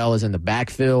Jaheim Bell is in the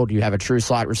backfield? You have a true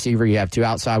slot receiver, you have two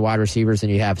outside wide receivers,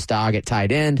 and you have Stogg at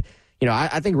tight end.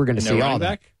 I think we're going to see all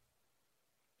that.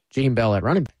 Jaheim Bell at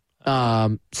running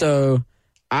back. So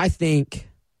I think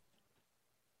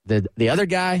the other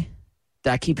guy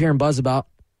that I keep hearing buzz about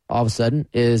all of a sudden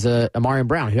is Amarian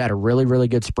Brown, who had a really, really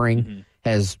good spring,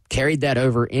 has carried that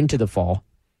over into the fall.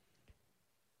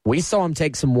 We saw him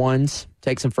take some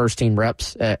first-team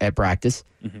reps at practice.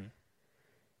 Mm-hmm.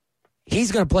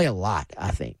 He's going to play a lot,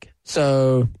 I think.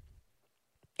 So,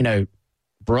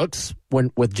 Brooks,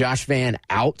 with Josh Vann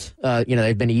out,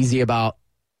 they've been easy about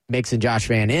mixing Josh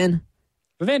Vann in.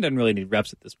 But Vann doesn't really need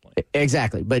reps at this point.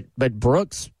 Exactly. But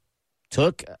Brooks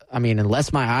took,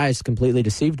 unless my eyes completely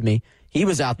deceived me, he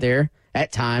was out there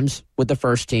at times with the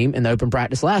first team in the open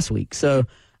practice last week. So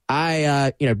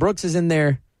Brooks is in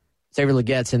there, Xavier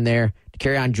Legette's in there,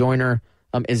 Kerryon Joyner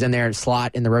is in there at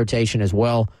slot in the rotation as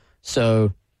well.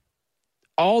 So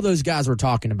all those guys we're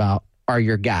talking about are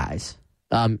your guys.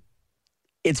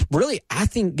 It's really, I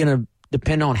think, going to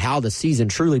depend on how the season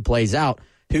truly plays out,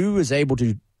 who is able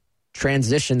to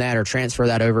transition that or transfer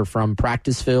that over from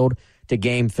practice field to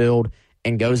game field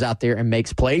and goes out there and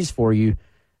makes plays for you,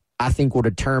 I think will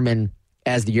determine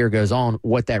as the year goes on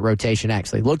what that rotation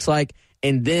actually looks like.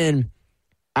 And then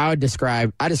I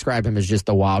describe him as just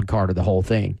the wild card of the whole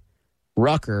thing.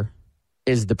 Rucker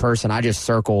is the person I just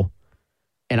circle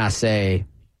and I say,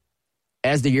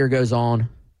 as the year goes on,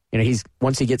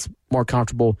 once he gets more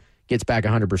comfortable, gets back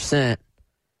 100%,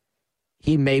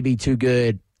 he may be too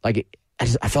good. Like, I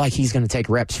feel like he's going to take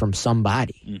reps from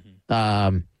somebody.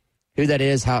 Mm-hmm. Who that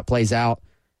is, how it plays out,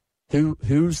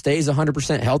 who stays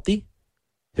 100% healthy,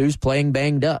 who's playing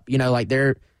banged up.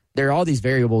 There are all these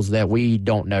variables that we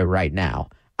don't know right now.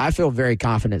 I feel very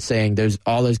confident saying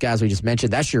all those guys we just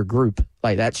mentioned, that's your group.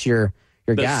 Like, that's your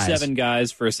guys. 7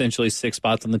 guys for essentially 6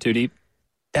 spots on the 2 deep.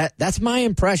 That's my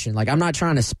impression. Like, I'm not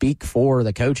trying to speak for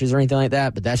the coaches or anything like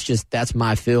that, but that's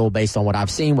my feel based on what I've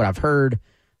seen, what I've heard.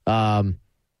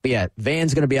 But yeah,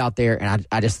 Van's going to be out there, and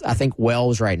I think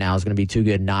Wells right now is going to be too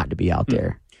good not to be out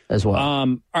there as well.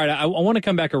 All right, I want to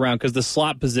come back around because the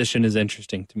slot position is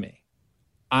interesting to me.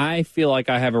 I feel like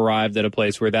I have arrived at a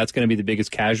place where that's going to be the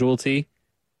biggest casualty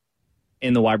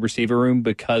in the wide receiver room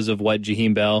because of what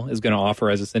Jaheim Bell is going to offer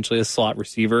as essentially a slot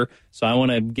receiver. So I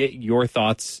want to get your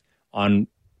thoughts on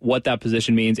what that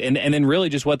position means and then really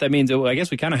just what that means. I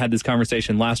guess we kind of had this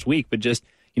conversation last week, but just,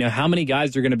 how many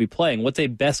guys are going to be playing? What's a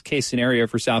best case scenario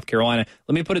for South Carolina?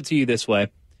 Let me put it to you this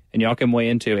way, and y'all can weigh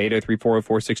into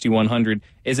 803-404-6100.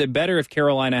 Is it better if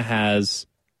Carolina has,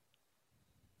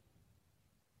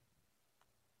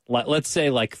 let's say,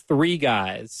 like 3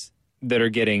 guys that are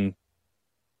getting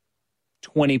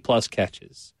 20-plus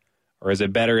catches? Or is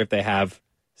it better if they have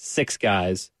 6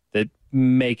 guys that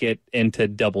make it into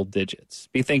double digits?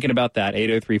 Be thinking about that.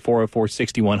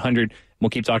 803-404-6100. We'll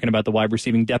keep talking about the wide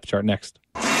receiving depth chart next.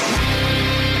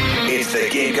 It's the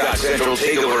Gamecock Central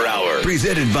Takeover Hour.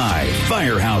 Presented by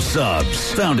Firehouse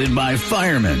Subs. Founded by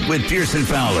firemen with Pearson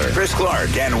Fowler, Chris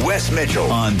Clark, and Wes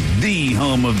Mitchell on the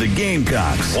home of the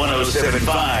Gamecocks.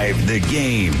 107.5 The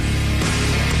Game.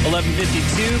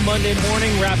 11:52 Monday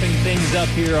morning, wrapping things up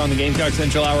here on the Gamecock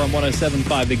Central Hour on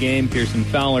 107.5 The Game. Pearson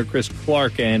Fowler, Chris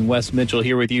Clark, and Wes Mitchell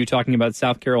here with you talking about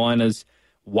South Carolina's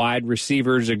wide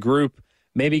receivers, a group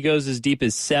maybe goes as deep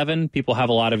as 7. People have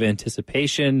a lot of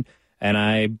anticipation, and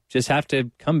I just have to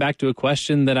come back to a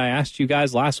question that I asked you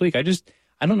guys last week. I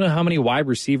don't know how many wide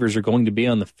receivers are going to be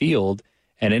on the field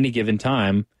at any given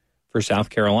time for South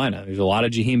Carolina. There's a lot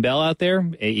of Jaheim Bell out there.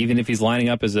 Even if he's lining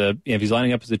up as a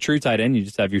true tight end, you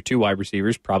just have your 2 wide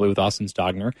receivers, probably with Austin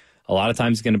Stogner. A lot of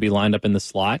times he's going to be lined up in the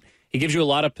slot. He gives you a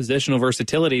lot of positional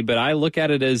versatility, but I look at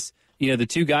it as, the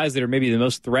 2 guys that are maybe the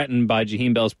most threatened by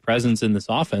Jaheim Bell's presence in this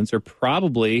offense are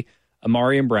probably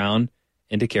Amarian Brown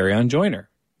and Kerryon Joyner.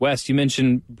 Wes, you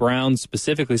mentioned Brown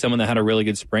specifically, someone that had a really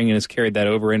good spring and has carried that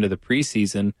over into the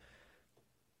preseason.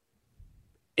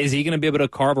 Is he going to be able to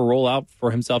carve a role out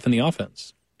for himself in the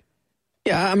offense?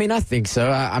 Yeah, I think so.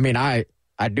 I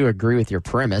do agree with your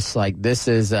premise. Like, this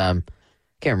is, can't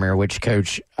remember which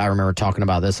coach, I remember talking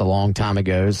about this a long time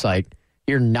ago. It's like,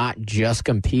 you're not just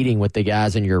competing with the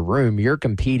guys in your room. You're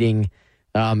competing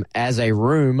as a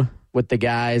room with the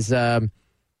guys, at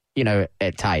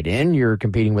tight end. You're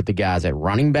competing with the guys at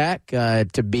running back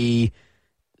to be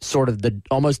sort of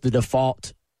almost the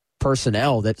default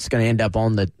personnel that's going to end up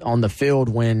on the field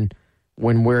when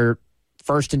we're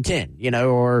 1st and 10,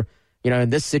 or in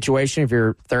this situation, if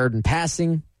you're 3rd and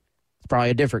passing, it's probably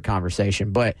a different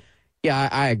conversation. But yeah,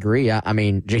 I agree.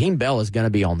 Jaheim Bell is going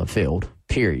to be on the field,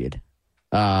 period.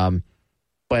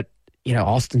 But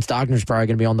Austin Stogner is probably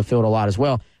going to be on the field a lot as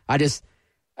well.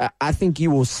 I think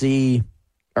you will see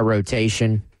a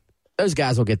rotation. Those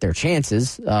guys will get their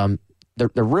chances. The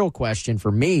real question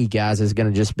for me, guys, is going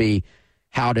to just be,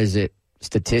 how does it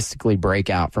statistically break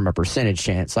out from a percentage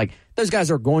chance? Like, those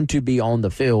guys are going to be on the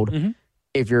field. Mm-hmm.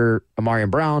 If you're Amarian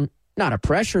Brown, not a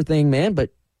pressure thing, man,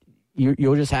 but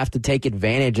you'll just have to take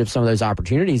advantage of some of those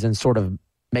opportunities and sort of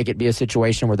make it be a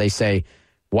situation where they say,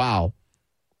 wow,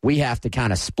 we have to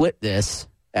kind of split this,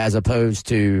 as opposed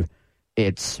to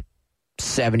it's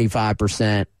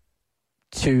 75%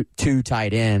 two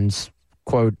tight ends,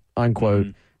 quote unquote,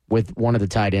 with one of the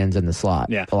tight ends in the slot.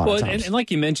 Yeah. A lot of times. And like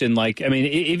you mentioned,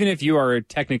 even if you are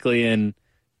technically in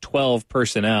 12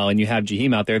 personnel and you have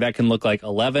Jaheim out there, that can look like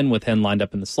 11 with him lined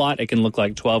up in the slot. It can look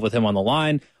like 12 with him on the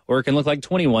line, or it can look like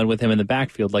 21 with him in the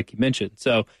backfield, like you mentioned.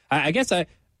 So I guess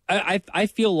I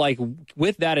feel like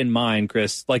with that in mind,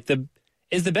 Chris, like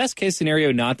is the best case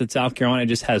scenario not that South Carolina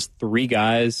just has 3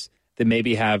 guys that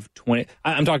maybe have 20?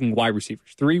 I'm talking wide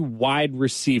receivers, 3 wide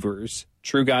receivers,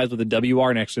 true guys with a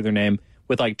WR next to their name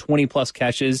with like 20 plus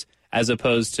catches, as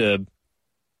opposed to,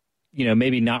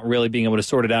 maybe not really being able to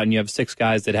sort it out, and you have 6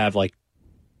 guys that have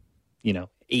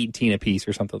 18 apiece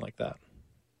or something like that.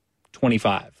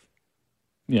 25.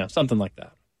 Something like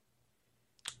that.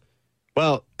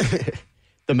 Well,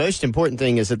 the most important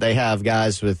thing is that they have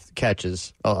guys with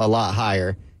catches a lot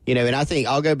higher. And I think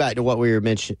I'll go back to what we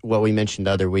mentioned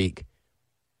the other week.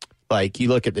 Like, you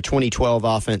look at the 2012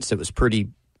 offense that was pretty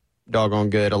doggone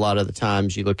good a lot of the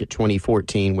times. You look at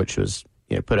 2014, which was,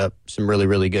 put up some really,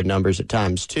 really good numbers at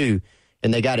times too.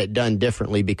 And they got it done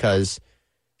differently because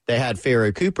they had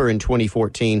Pharaoh Cooper in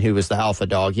 2014, who was the alpha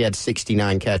dog. He had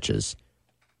 69 catches.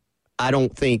 I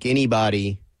don't think any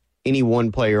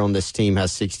one player on this team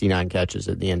has 69 catches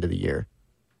at the end of the year.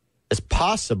 It's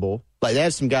possible. Like, they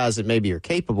have some guys that maybe are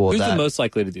capable of that. Who's the most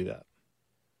likely to do that?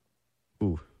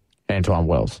 Ooh. Antoine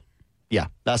Wells. Yeah,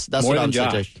 that's more what than I'm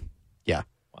Josh. suggesting. Yeah.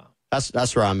 Wow.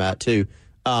 That's where I'm at too.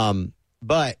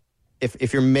 But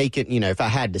if you're making, if I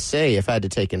had to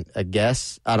take a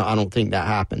guess, I don't think that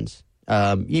happens.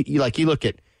 You look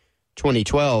at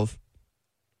 2012,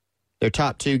 their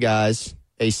top 2 guys,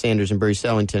 Ace Sanders and Bruce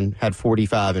Ellington, had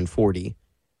 45 and 40.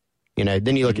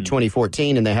 Then you look at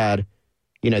 2014 and they had,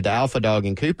 the alpha dog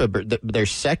in Cooper, but their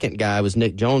second guy was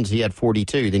Nick Jones. He had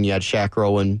 42. Then you had Shaq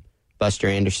Rowland, Buster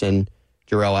Anderson,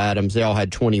 Jarrell Adams. They all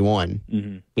had 21.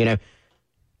 Mm-hmm.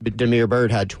 But Demir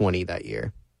Bird had 20 that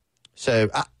year. So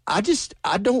I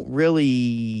don't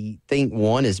really think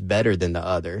one is better than the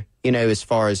other, as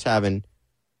far as having,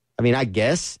 I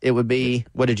guess it would be,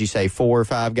 what did you say, 4 or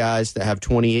 5 guys that have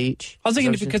 20 each? I was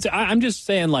thinking, because I'm just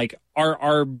saying, like,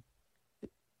 our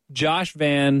Josh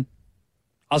Van,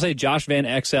 I'll say Josh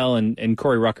Van XL and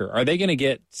Corey Rucker, are they going to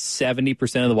get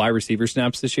 70% of the wide receiver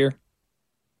snaps this year?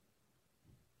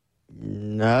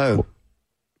 No.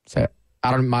 So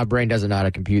my brain doesn't know how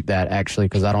to compute that, actually,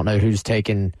 because I don't know who's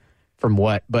taken from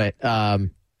what. But, no,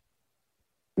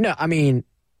 I'm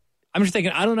just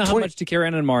thinking, I don't know how much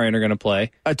Takarian and Marion are going to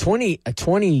play. A 20,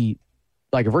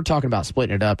 like, if we're talking about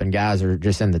splitting it up and guys are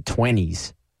just in the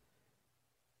 20s,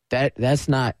 that's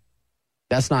not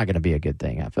going to be a good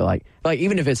thing, I feel like. Like,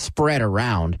 even if it's spread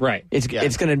around, right? It's going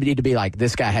to need to be like,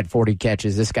 this guy had 40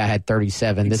 catches, this guy had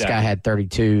 37, this guy had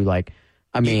 32. Like,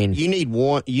 you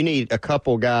need a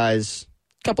couple guys.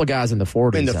 In the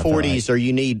 40s. In the 40s, like. or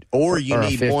you need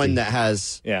one that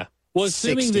has. Yeah. Well,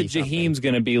 assuming that Jaheim's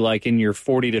going to be like in your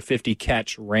 40 to 50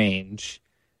 catch range,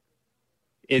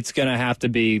 it's going to have to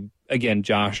be, again,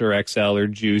 Josh or XL or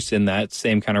Juice in that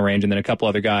same kind of range, and then a couple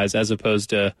other guys, as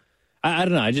opposed to, I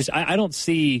don't know. I don't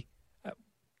see.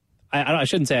 I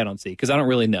shouldn't say I don't see, because I don't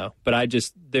really know. But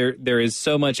there is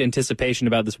so much anticipation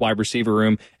about this wide receiver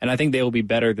room, and I think they will be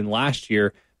better than last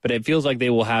year. But it feels like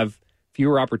they will have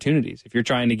fewer opportunities if you're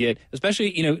trying to get,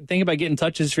 especially, think about getting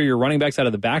touches for your running backs out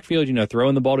of the backfield,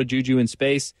 throwing the ball to Juju in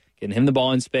space, getting him the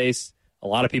ball in space. A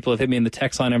lot of people have hit me in the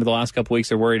text line over the last couple weeks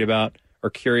are worried about or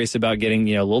curious about getting,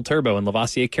 Lil Turbo and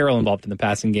Lavassier Carroll involved in the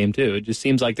passing game too. It just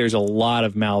seems like there's a lot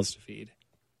of mouths to feed.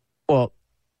 Well,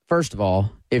 first of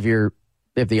all, if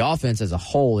the offense as a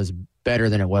whole is better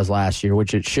than it was last year,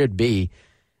 which it should be,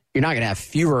 you're not going to have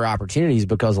fewer opportunities,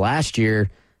 because last year,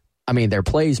 their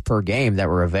plays per game that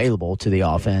were available to the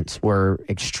offense were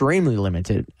extremely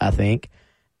limited, I think.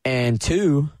 And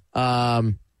 2,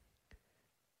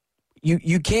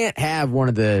 you can't have one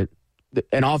of an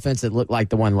offense that looked like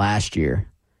the one last year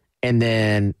and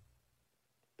then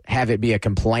have it be a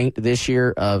complaint this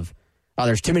year of, oh,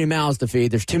 there's too many mouths to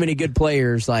feed, there's too many good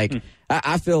players. Like,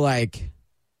 I feel like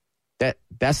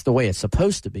that's the way it's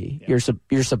supposed to be. Yeah.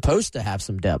 You're supposed to have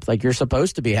some depth. Like, you're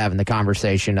supposed to be having the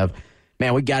conversation of,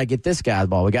 man, we got to get this guy the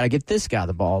ball. We got to get this guy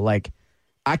the ball. Like,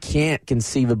 I can't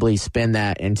conceivably spin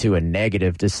that into a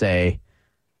negative to say,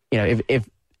 if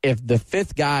the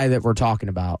 5th guy that we're talking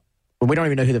about, we don't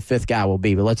even know who the 5th guy will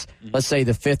be, but let's say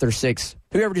the 5th or 6th,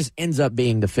 whoever just ends up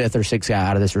being the 5th or 6th guy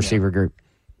out of this receiver group,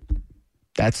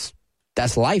 that's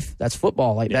life. That's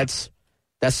football. Like, that's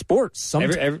sports.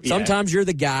 Sometimes you're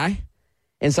the guy,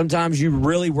 and sometimes you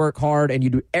really work hard and you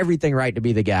do everything right to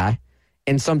be the guy,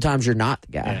 and sometimes you're not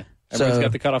the guy. Yeah. Everyone's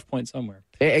got the cutoff point somewhere.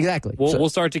 Exactly. We'll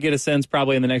start to get a sense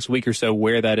probably in the next week or so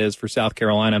where that is for South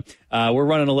Carolina. We're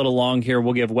running a little long here.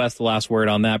 We'll give Wes the last word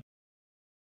on that.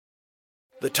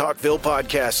 The Talkville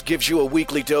Podcast gives you a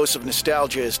weekly dose of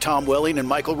nostalgia as Tom Welling and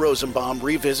Michael Rosenbaum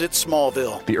revisit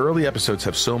Smallville. The early episodes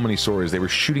have so many stories, they were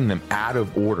shooting them out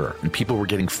of order, and people were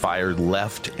getting fired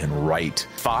left and right.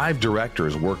 5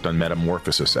 directors worked on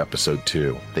Metamorphosis Episode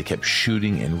 2. They kept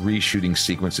shooting and reshooting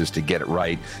sequences to get it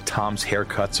right. Tom's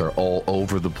haircuts are all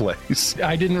over the place.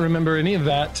 I didn't remember any of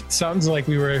that. Sounds like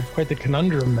we were quite the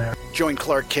conundrum there. Join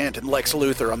Clark Kent and Lex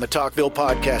Luthor on the Talkville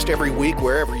Podcast every week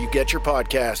wherever you get your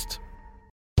podcasts.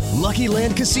 Lucky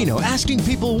Land Casino, asking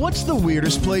people, what's the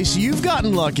weirdest place you've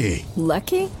gotten lucky?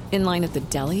 Lucky? In line at the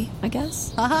deli, I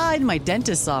guess? Aha, in my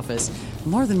dentist's office.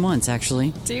 More than once,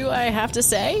 actually. Do I have to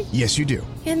say? Yes, you do.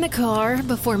 In the car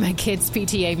before my kids'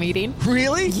 PTA meeting.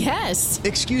 Really? Yes.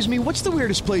 Excuse me, what's the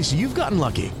weirdest place you've gotten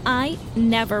lucky? I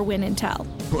never win and tell.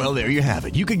 Well, there you have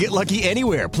it. You can get lucky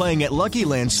anywhere, playing at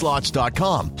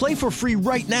LuckyLandSlots.com. Play for free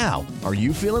right now. Are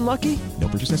you feeling lucky? No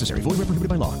purchase necessary. Void where prohibited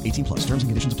by law. 18+. Terms and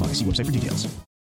conditions apply. See website for details.